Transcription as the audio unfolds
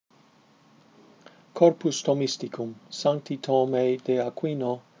Corpus Thomisticum Sancti Thomai de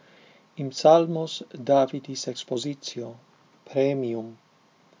Aquino in Psalmos Davidis expositio premium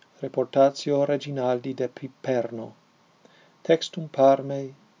reportatio Reginaldi de Piperno textum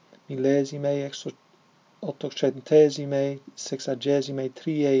parme millesime ex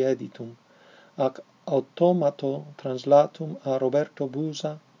 863 editum ac automato translatum a Roberto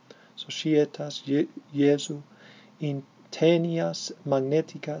Busa Societas Iesu in tenias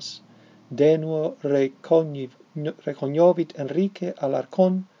magneticas denuo recognovit Enrique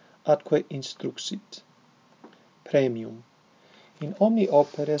Alarcon atque instruxit. Premium. In omni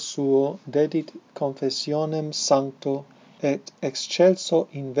opere suo dedit confessionem sancto et excelso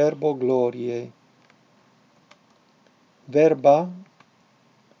in verbo gloriae. Verba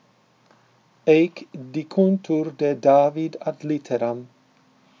eic dicuntur de David ad litteram,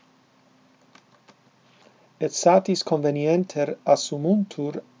 et satis convenienter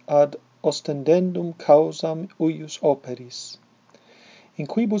assumuntur ad ostendendum causam uius operis. In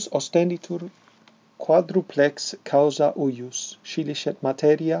quibus ostenditur quadruplex causa uius, scilicet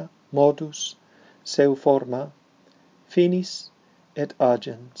materia, modus, seu forma, finis et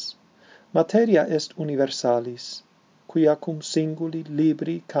agens. Materia est universalis, quia cum singuli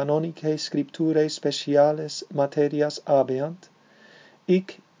libri canonicae scripturae speciales materias habeant,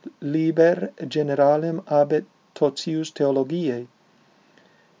 hic liber generalem habet totius theologiae,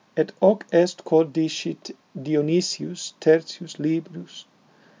 et hoc est quod dicit Dionysius tertius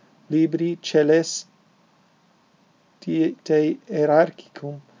libri celestiae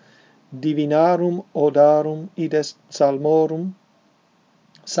hierarchicum divinarum odarum id est psalmorum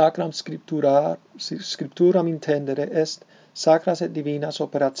sacram scripturam intendere est sacras et divinas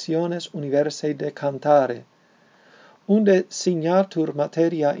operationes universae decantare, unde signatur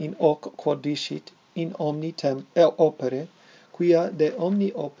materia in hoc quod dicit in omni opere, quia de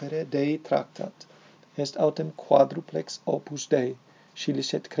omni opere Dei tractat, est autem quadruplex opus Dei,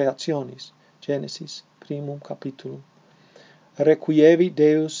 scilicet creationis, Genesis primum capitulum. Requievit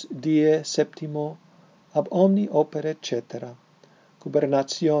Deus die septimo ab omni opere etc.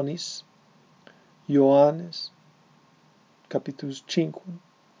 Gubernationis, Ioannes, capitulus 5,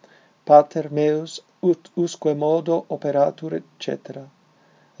 Pater meus ut usque modo operatur etc.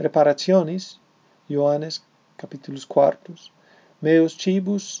 Reparationis, Ioannes, capitulus 4, meus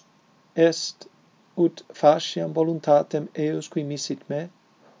cibus est ut faciam voluntatem eus qui missit me,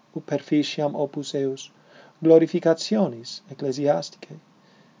 ut perficiam opus eus. Glorificationis ecclesiasticae,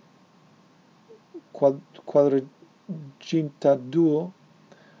 quadraginta duo,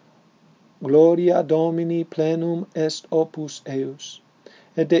 gloria Domini plenum est opus eius,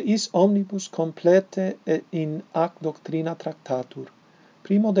 et de is omnibus complete et in ac doctrina tractatur.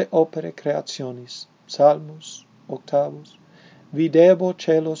 Primo de opere creationis, Psalmus, octavus, videbo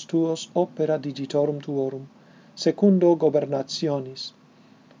celos tuos opera digitorum tuorum, secundo gobernationis,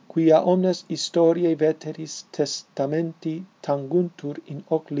 quia omnes historiae veteris testamenti tanguntur in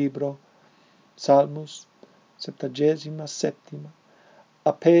hoc libro, Psalmus, 77,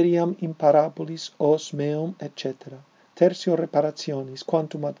 aperiam in parabolis os meum, etc. Tertio reparationis,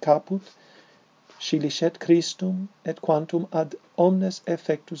 quantum ad caput, scilicet Christum, et quantum ad omnes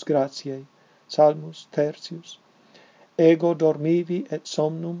effectus gratiae, Psalmus tertius, ego dormivi et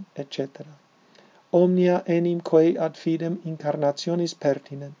somnum, etc. Omnia enim quae ad fidem incarnationis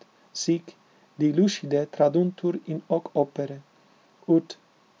pertinent, sic dilucide traduntur in hoc opere, ut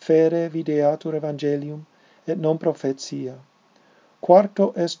fere videatur evangelium et non profetia.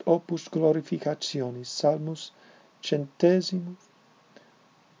 Quarto est opus glorificationis, Psalmus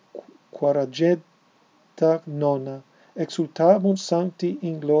 149, exultabunt sancti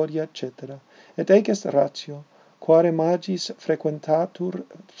in gloria, etc. Et ec est ratio, quare magis frequentatur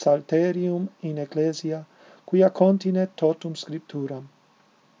psalterium in ecclesia, quia continet totum scripturam.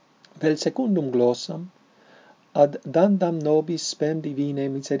 Vel secundum glossam, ad dandam nobis spem divinae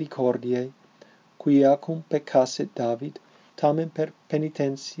misericordiae, quia cum peccasset David, tamen per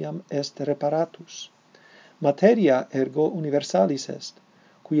penitentiam est reparatus. Materia ergo universalis est,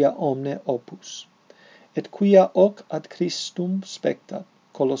 quia omne opus, et quia hoc ad Christum spectat,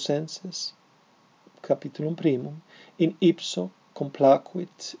 Colossenses, capitulum primum, in ipso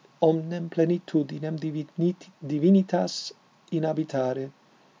complacuit omnem plenitudinem divinitas inhabitare,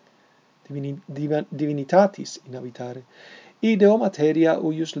 divinitatis inhabitare. Ideo materia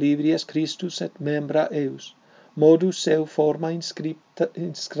uius libri est Christus et membra eius, modus seu forma in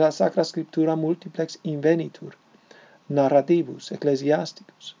sacra scriptura multiplex invenitur, narrativus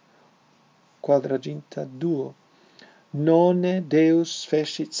ecclesiasticus, quadraginta duo. Nonne Deus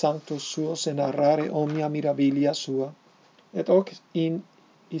fecit sanctos suos narrare omnia mirabilia sua, et hoc in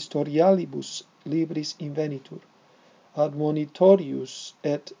historialibus libris invenitur, admonitorius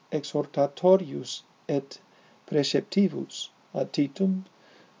et exhortatorius et preceptivus, ad Titum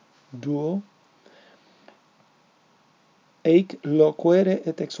 2, eic loquere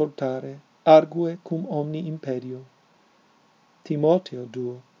et exhortare, argue cum omni imperio. Timoteo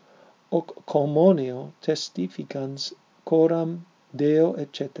 2, hoc commoneo testificans coram Deo,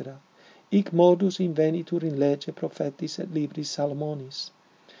 etc. Hic modus invenitur in lege prophetis et libris Salomonis.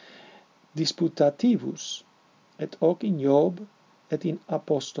 Disputativus, et hoc in Job et in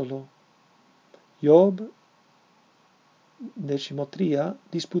Apostolo. Job 13,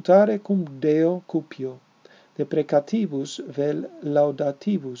 disputare cum Deo cupio, deprecatibus vel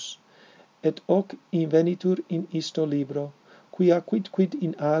laudatibus, et hoc invenitur in isto libro, quia quid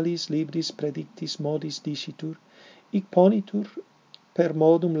in alis libris predictis modis dicitur, hic ponitur per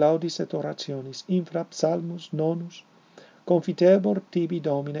modum laudis et orationis, infra psalmus nonus, confitebor tibi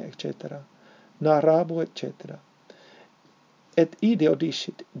Domine, etc. Narrabo, etc. Et ideo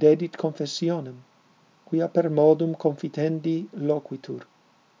dicit, dedit confessionem, quia per modum confitendi loquitur.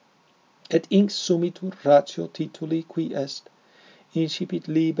 Et inc sumitur ratio tituli qui est, incipit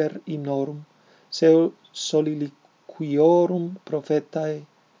liber hymnorum, soliloquiorum prophetae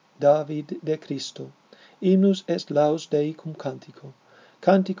David de Christo. Hymnus est laus Dei cum cantico.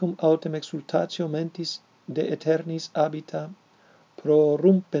 Canticum autem exultatio mentis de aeternis habita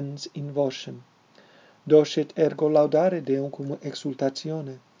prorumpens in vocem. Docet ergo laudare Deum cum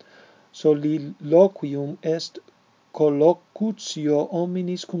exultatione. Soliloquium est collocutio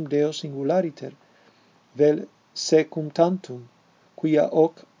hominis cum Deo singulariter, vel secum tantum, quia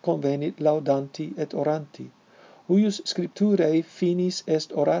hoc convenit laudanti et oranti. Huius scripturae finis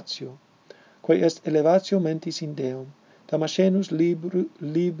est oratio, quae est elevatio mentis in Deum, Damascenus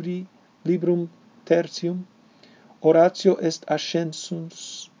librum tertium, oratio est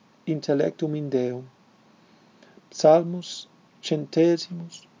ascensus intellectum in Deum. Psalmus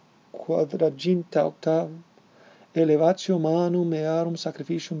 100, 48, elevatio manum mearum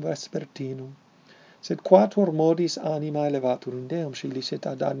sacrificium vespertinum. Sed quatuor modis anima elevatur in Deum, scilicet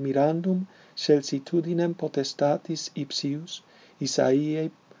ad admirandum celsitudinem potestatis ipsius, Isaiae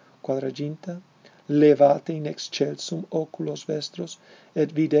 40, levate in excelsum oculos vestros,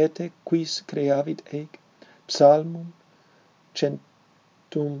 et videte quis creavit eic, Psalmum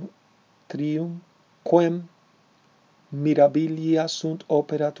 103, quem mirabilia sunt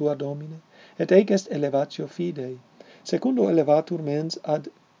opera tua Domine, et eic est elevatio fidei, secundo elevatur mens ad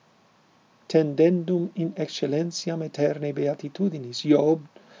tendendum in excellentiam aeternae beatitudinis. Job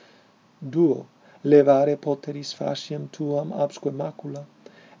 2, levare poteris faciem tuam absque macula,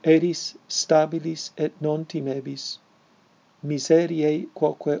 eris stabilis et non timebis, miseriae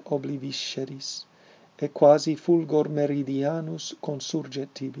quoque oblivisceris, et quasi fulgor meridianus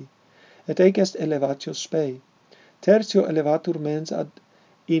consurget tibi. Et eic est elevatio spei. Tertio elevatur mens ad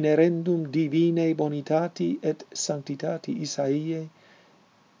inerendum divinae bonitati et sanctitati, Isaiae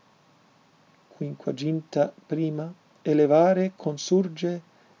 51, elevare consurge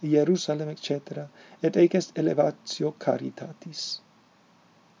Hierusalem, etc. Et eic est elevatio caritatis.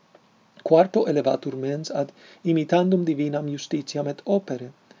 Quarto elevatur mens ad imitandum divinam justitiam et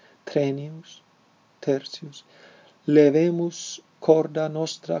opere, Trenius, tertius, levemus corda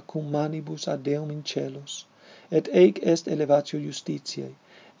nostra cum manibus ad Deum in celos, et eic est elevatio justitiae,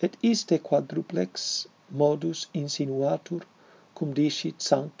 et iste quadruplex modus insinuatur, cum dicit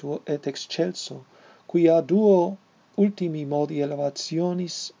sancto et excelso, quia duo ultimi modi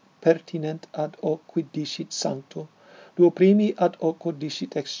elevationis pertinent ad hoc quid dicit sancto, duo primi ad hoc quod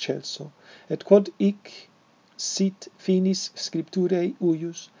dicit excelso, et quod hic sit finis scripturae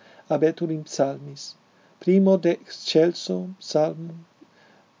uius habetur in psalmis. Primo de excelso, Psalmum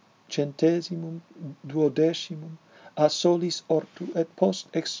 100, 12, a solis ortu, et post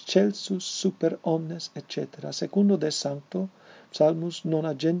excelsus super omnes, etc. Secundo de sancto, Psalmus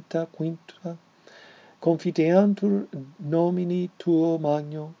 95, confiteantur nomini tuo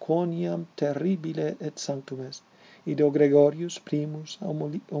magno, quoniam terribile et sanctum est. Ideo Gregorius primus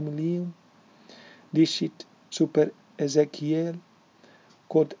homilium dicit super Ezechiel,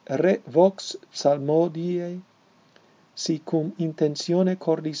 quod vox psalmodiae, si cum intentione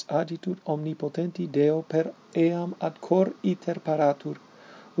cordis agitur omnipotenti Deo per eam ad cor iter paratur,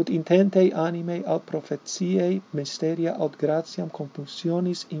 ut intente animae aut prophetiae mysteria aut gratiam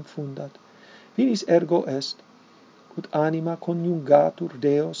compulsionis infundat. Finis ergo est, ut anima coniugatur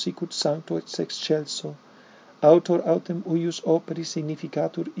Deo sicut sancto et excelso, autor autem uius operi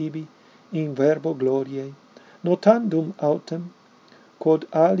significatur ibi in verbo gloriae, notandum autem, quod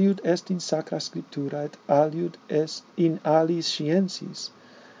aliud est in sacra scriptura et aliud est in alis sciensis,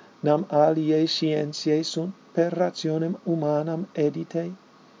 nam aliae scientiae sunt per rationem humanam edite,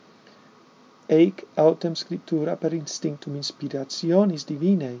 eic autem scriptura per instinctum inspirationis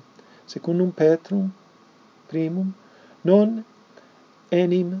divinae, secundum Petrum primum, non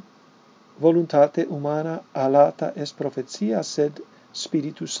enim voluntate humana alata est profetia, sed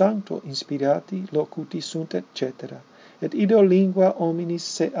Spiritus Sancto inspirati locuti sunt, etc. Et ideo lingua hominis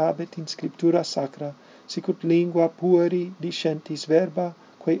se abet in scriptura sacra, sicut lingua pueri discentis verba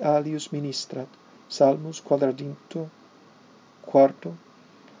quae alius ministrat. Salmus quadradinto quarto.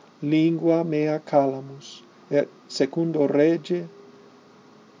 Lingua mea calamus. Et secundo Rege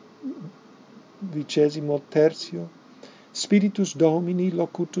 23. Spiritus Domini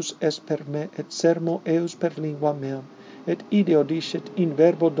locutus est per me, et sermo eus per lingua meam, et ideo dicet in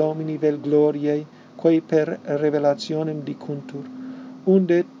verbo Domini vel gloriae, quae per revelationem dicuntur,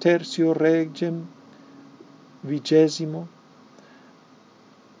 unde tertio Regem 20.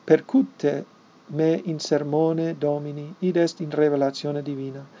 Percute me in sermone Domini, id est in revelatione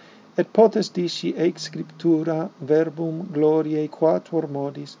divina, et potes dici ex scriptura verbum gloriae quatuor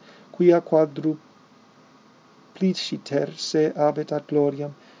modis, quia quadrupliciter se abet ad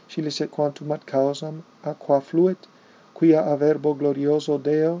gloriam, scilicet quantum ad causam a qua fluet, quia a verbo glorioso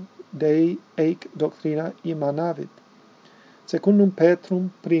Dei eic doctrina emanavit. Secundum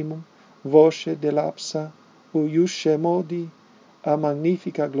Petrum primum, voce de lapsa, uiusce modi a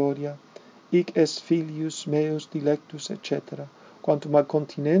magnifica gloria, hic est filius meus dilectus, etc. Quantum ad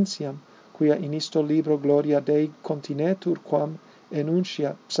continentiam, quia in isto libro gloria Dei continetur, quam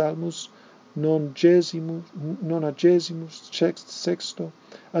enunciat Psalmus 90 sexto,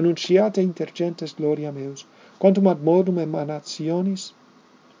 annunciate inter gentes gloria meus. Quantum ad modum emanationis,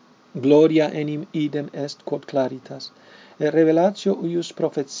 gloria enim idem est quod claritas. Et revelatio uius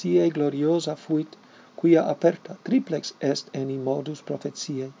prophetiae gloriosa fuit, quia aperta triplex est enim modus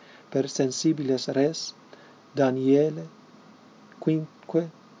prophetiae, per sensibiles res, Daniele, quinque,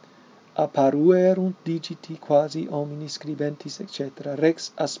 apparuerunt digiti quasi homini scribentis, etc.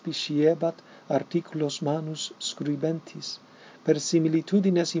 Rex aspiciebat articulos manus scribentis, per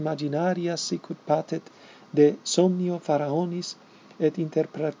similitudines imaginarias sicut patet de somnio Pharaonis, et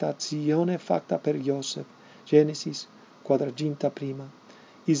interpretatione facta per Iosef, Genesis 41.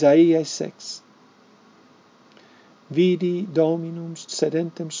 Isaiae 6. Vidi Dominum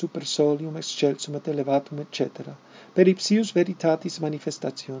sedentem super solium excelsum et elevatum, etc. Per ipsius veritatis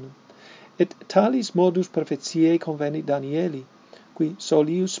manifestationem. Et talis modus prophetiae convenit Danieli, qui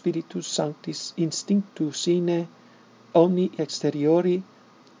solius Spiritus Sanctis instinctu sine omni exteriori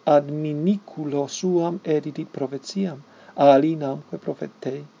ad miniculo suam edidit prophetiam, ali namque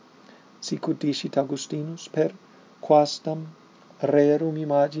prophetei, sicut dicit Augustinus, per quastam rerum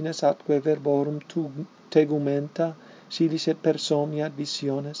imagines atque verborum tegumenta, silicet per somnia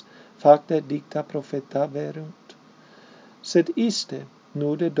visiones, facta et dicta propheta verunt. Sed iste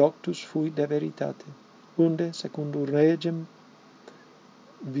nude doctus fuit de veritate, unde secundum Regem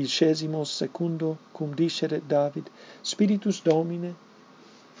 22, cum diceret David, Spiritus Domine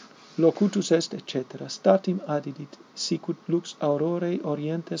locutus est, etc. Statim adidit, sicut lux aurorei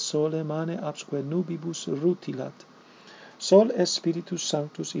orientes sole mane absque nubibus rutilat. Sol est Spiritus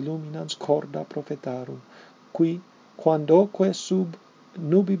Sanctus illuminans corda prophetarum, qui quandoque sub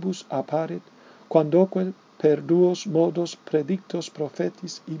nubibus apparet, quandoque per duos modos predictos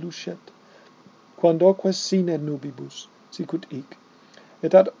prophetis illucet, quandoque sine nubibus, sicut hic.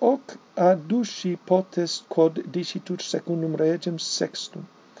 Et ad hoc adduci potest quod dicitur secundum Regem 6,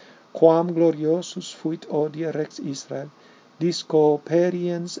 quam gloriosus fuit odie Rex Israel,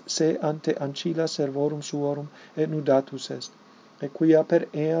 discoperiens se ante ancilla servorum suorum et nudatus est, et quia per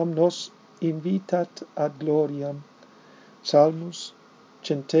eam nos invitat ad gloriam. Salmus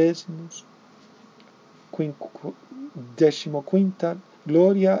 115.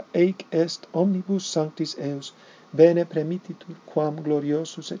 Gloria eic est omnibus sanctis eus, bene premittitur quam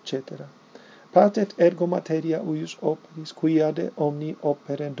gloriosus, etc. Patet ergo materia uius operis, quia de omni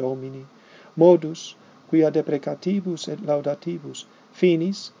opere Domini, modus, quia deprecatibus et laudatibus,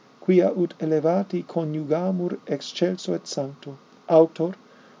 finis, quia ut elevati coniugamur excelso et sancto, autor,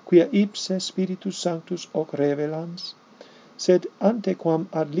 quia ipse Spiritus Sanctus hoc revelans, sed antequam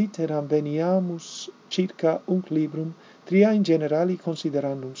ad litteram veniamus circa librum, tria in generali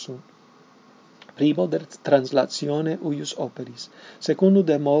considerandum sunt. Primo de translatione uius operis, secundum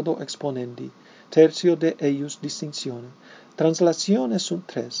de modo exponendi, tertio de eius distinctione. Translatione sunt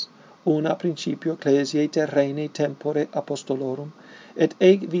tres, una principio ecclesiae terrene tempore apostolorum, et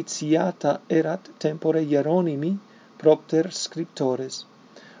eg vitiata erat tempore Hieronimi propter scriptores,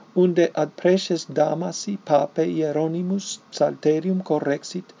 unde ad preces Damasi pape Hieronymus Psalterium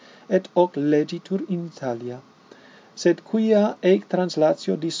correxit, et hoc legitur in Italia. Sed quia ec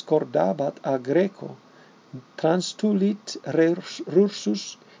translatio discordabat a Greco, transtulit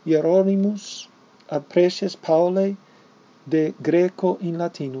Rursus Hieronymus ad preces Paulae de Greco in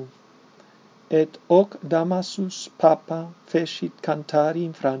Latinum. Et hoc Damasus Papa fecit cantari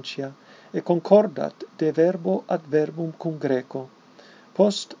in Francia, et concordat de verbo ad verbum cum Greco.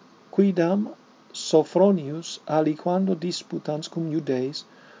 Post quidam Sophronius aliquando disputans cum Iudeis,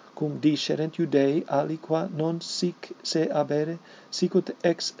 cum discerent Iudei aliqua non sic se abere, sicut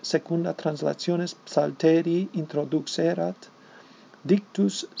ex secunda translationes Psalterii introduxerat,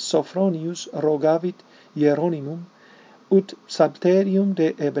 dictus Sophronius rogavit Hieronymum, ut Psalterium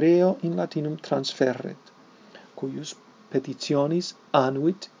de Hebreo in Latinum transferret, cuius petitionis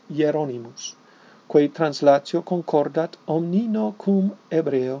annuit Hieronymus, quae translatio concordat omnino cum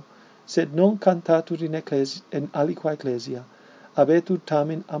Hebreo, sed non cantatur in aliqua ecclesia, habetur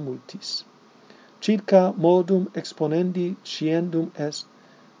tamen a multis. Circa modum exponendi sciendum est,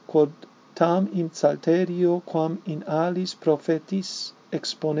 quod tam in Psalterio quam in alis prophetis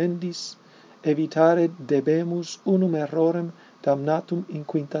exponendis evitare debemus unum errorem damnatum in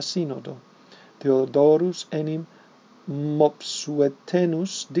quinta synodo. Theodorus enim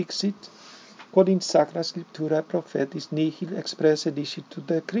Mopsuetenus dixit, quod in Sacra Scriptura prophetis nihil expresse dicitur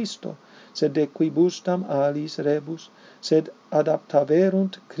de Christo, sed de quibusdam alis rebus, sed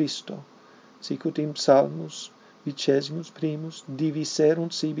adaptaverunt Christo. Sicut in Psalmus 21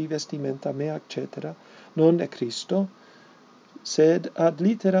 diviserunt sibi vestimenta mea, etc., non de Christo, sed ad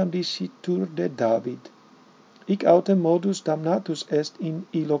litteram dicitur de David. Hic autem modus damnatus est in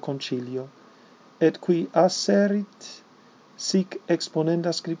illo concilio, et qui asserit sic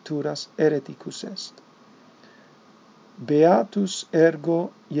exponenda Scripturas hereticus est. Beatus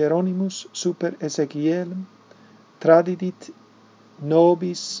ergo Hieronymus super Ezechielem tradidit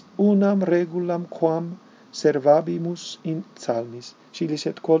nobis unam regulam quam servabimus in psalmis,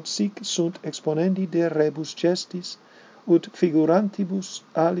 scilicet quod sic sunt exponendi de rebus gestis, ut figurantibus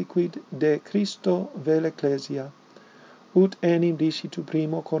aliquid de Christo vel ecclesia, ut enim dicitu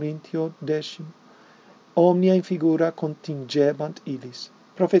 1 Corintio 10, omnia in figura contingebant illis.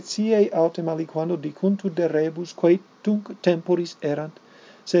 Prophetiae autem aliquando dicuntur de rebus quae tunc temporis erant,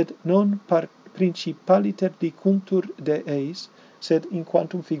 sed non par principaliter dicuntur de eis, sed in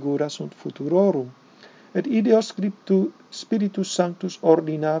quantum figura sunt futurorum. Et ideo Spiritus Sanctus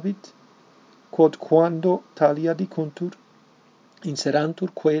ordinavit, quod quando talia dicuntur,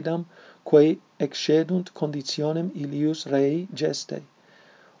 inserantur quaedam quae excedunt conditionem ilius rei geste,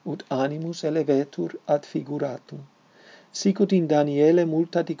 ut animus elevetur ad figuratum. Sicut in Daniele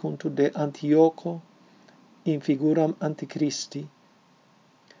multa dicuntur de Antioco in figuram Antichristi,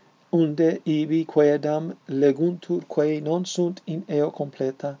 unde ibi quaedam leguntur quae non sunt in eo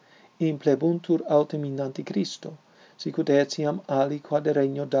completa, implebuntur autem in Antichristo, sicut etiam aliqua de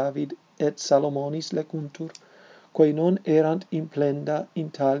regno David et Salomonis leguntur, quae non erant implenda in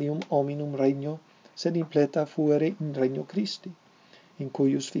talium hominum regno, sed impleta fuere in regno Christi, in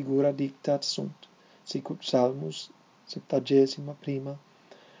cuius figura dictat sunt, sicut Psalmus 71.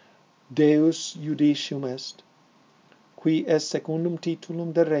 Deus judicium est, qui est secundum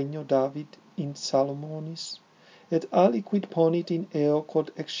titulum de regno David in Salomonis, et aliquid ponit in eo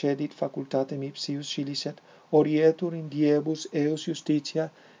quod excedit facultatem ipsius scilicet, orietur in diebus eos justitia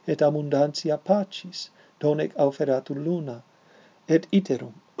et abundantia pacis, donec auferatur luna, et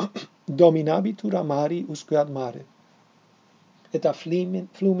iterum dominabitur a mari usque ad mare, et a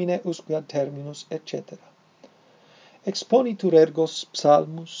flumine usque ad terminus, etc. Exponitur ergo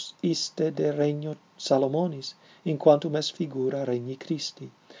Psalmus iste de regno Salomonis, in quantum est figura regni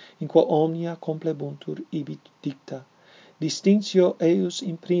Christi, in quo omnia complebuntur ibi dicta. Distinctio eius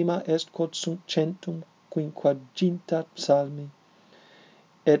in prima est quod sunt 150 psalmi,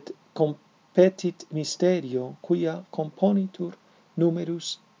 et competit mysterio, quia componitur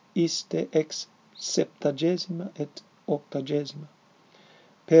numerus iste ex 70 et 80,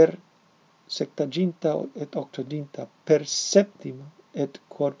 per 70 et 80, per septima, et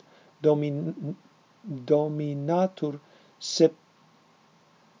quod dominatur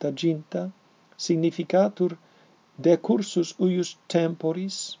 70, significatur decursus uius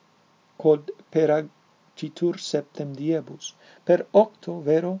temporis, quod peragitur septem diebus, per 8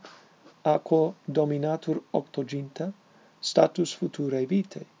 vero, a quo dominatur 80, status futurae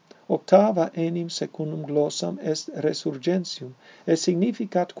vitae. Octava enim secundum glossam est resurgentium, et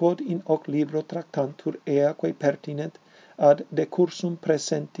significat quod in hoc libro tractantur eaque pertinent ad decursum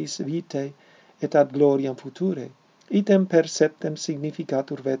presentis vitae et ad gloriam futurae. Item per septem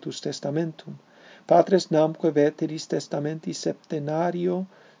significatur vetus testamentum. Patres namque veteris testamenti septenario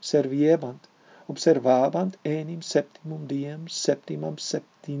serviebant, observabant enim septimum diem, septimam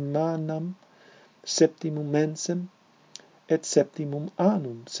septimanam, septimum mensem, et septimum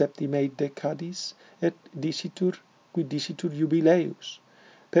annum, septimae decadis, et dicitur, quid dicitur jubileus.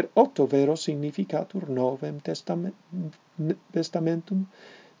 Per octo vero significatur novem testamentum,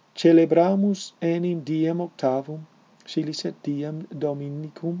 celebramus enim diem octavum, scilicet diem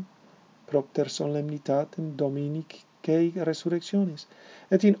dominicum, propter solemnitatem dominicae resurrectionis,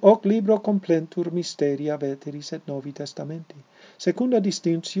 et in hoc libro complentur mysteria veteris et novi testamenti. Secunda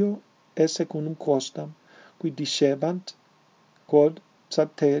distinctio est secundum quosdam, quid discebant, quod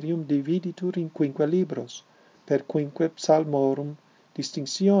Psalterium dividitur in quinque libros, per quinque psalmorum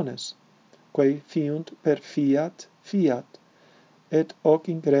distinctiones, quae fiunt per fiat, et hoc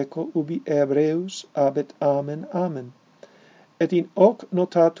in Greco ubi Hebreus habet amen, amen. Et in hoc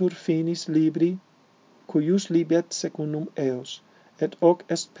notatur finis libri, cuius libet secundum eos, et hoc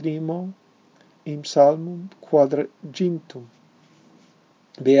est primo in psalmum quadragintum.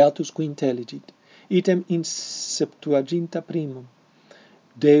 Beatus qui intelligit, item in Septuaginta primum,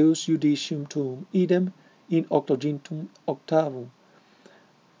 Deus judicium tuum, idem in octogintum octavum,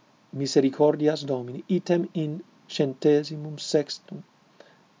 misericordias Domini, item in 116,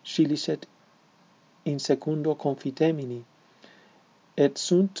 scilicet in secundo confitemini, et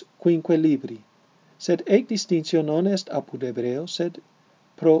sunt quinque libri. Sed ec distinctio non est apud Hebreo, sed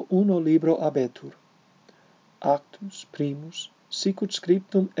pro uno libro habetur. Actus primus, sicut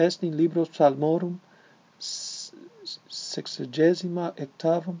scriptum est in libro Psalmorum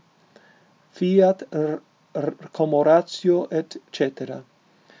 68, fiat commoratio et cetera.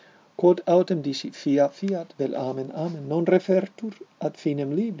 Quod autem dici fiat, vel amen, amen, non refertur ad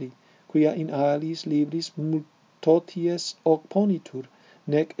finem libri, quia in aliis libris multoties hoc ponitur,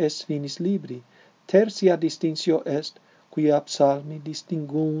 nec est finis libri. Tertia distinctio est, quia psalmi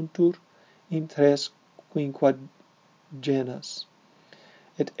distinguntur in tres quinquagenas.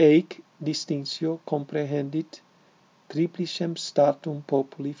 Et eic distinctio comprehendit triplicem statum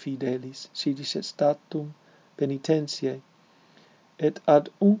populi fidelis, scilicet statum penitentiae, et ad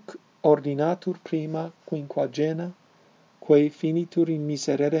unc ordinatur prima quinquagena, quae finitur in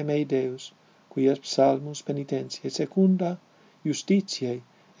miserere mei Deus, qui est psalmus penitentiae, secunda justitiae,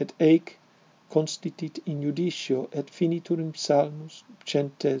 et eic constitit in judicio, et finitur in psalmus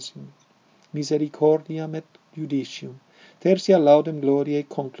 100, misericordiam et judicium. Tertia laudem gloriae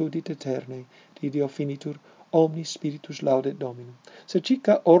concludit aeternae, ideo finitur omnis spiritus laudet Dominum.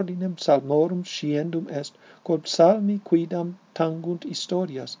 Secica ordinem psalmorum sciendum est, quod psalmi quidam tangunt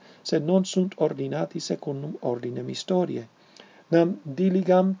historias, sed non sunt ordinati secundum ordinem historiae. Nam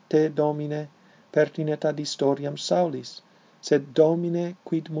diligam te, Domine, pertinet ad historiam Saulis, sed Domine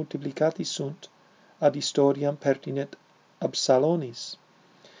quid multiplicati sunt, ad historiam pertinet Absalonis.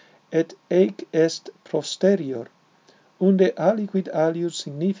 Et eic est posterior, unde aliquid alius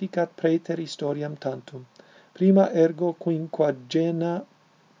significat praeter historiam tantum. Prima ergo quinquagena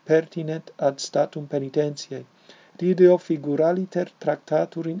pertinet ad statum penitentiae, ideo figuraliter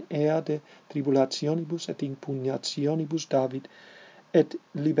tractatur in ea de tribulationibus et impugnationibus David, et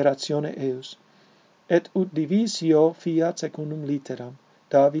liberatione eius. Et ut divisio fiat secundum litteram,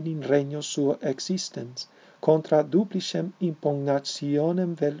 David in regno suo existens, contra duplicem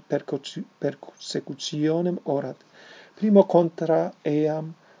impugnationem vel persecutionem orat, primo contra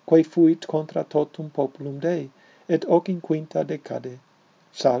eam, quae fuit contra totum populum Dei, et hoc in quinta decade,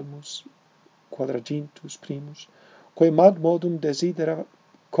 Psalmus quadragintus primus, quae mad modum desidera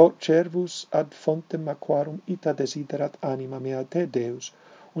cervus ad fontem aquarum ita desiderat anima mea te Deus,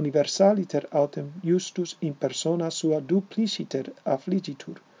 universaliter autem justus in persona sua dupliciter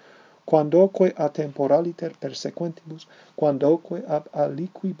affligitur, quandoque a temporaliter persequentibus, quandoque ab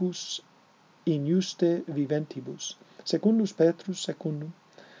aliquibus injuste viventibus. Secundus Petrus secundum,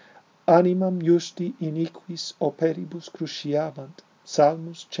 animam justi iniquis operibus cruciabant,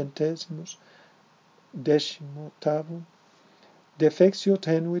 Psalmus 118, defectio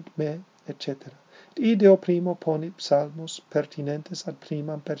tenuit me, etc. Et ideo primo ponit psalmos pertinentes ad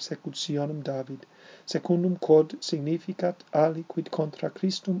primam persecutionem David, secundum quod significat aliquid contra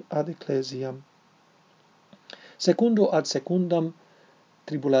Christum ad ecclesiam. Secundo ad secundam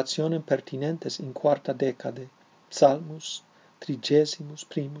tribulationem pertinentes in quarta decade, Psalmus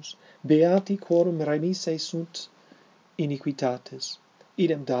 31, beati quorum remissae sunt iniquitates.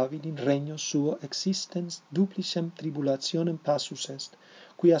 Idem David in regno suo existens duplicem tribulationem passus est,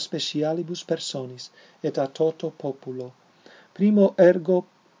 quia specialibus personis et a toto populo. Primo ergo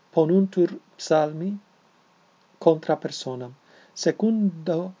ponuntur psalmi contra personam,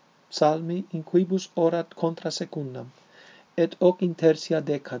 secundo psalmi in quibus orat contra secundam, et hoc in tertia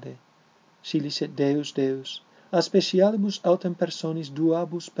decade, si licet Deus, a specialibus autem personis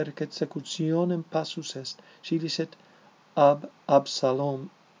duabus persecutionem passus est, si licet ab Absalone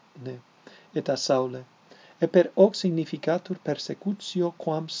et a Saule, et per hoc significatur persecutio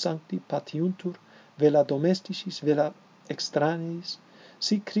quam sancti patiuntur vela domesticis vela extraneis,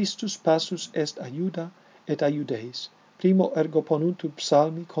 si Christus passus est a Iuda et a Iudeis, primo ergo ponuntur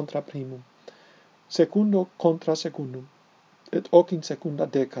psalmi contra primum, secundo contra secundum, et hoc in secunda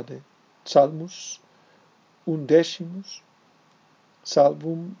decade, Psalmus 11,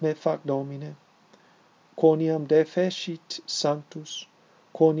 Salvum me fac Domine, quoniam defecit sanctus,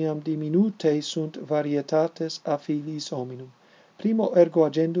 quoniam diminute sunt varietates a filiis hominum. Primo ergo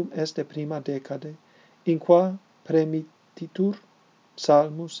agendum est de prima decade, in qua premittitur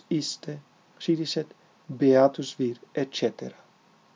Psalmus iste, si dicet Beatus vir, etc.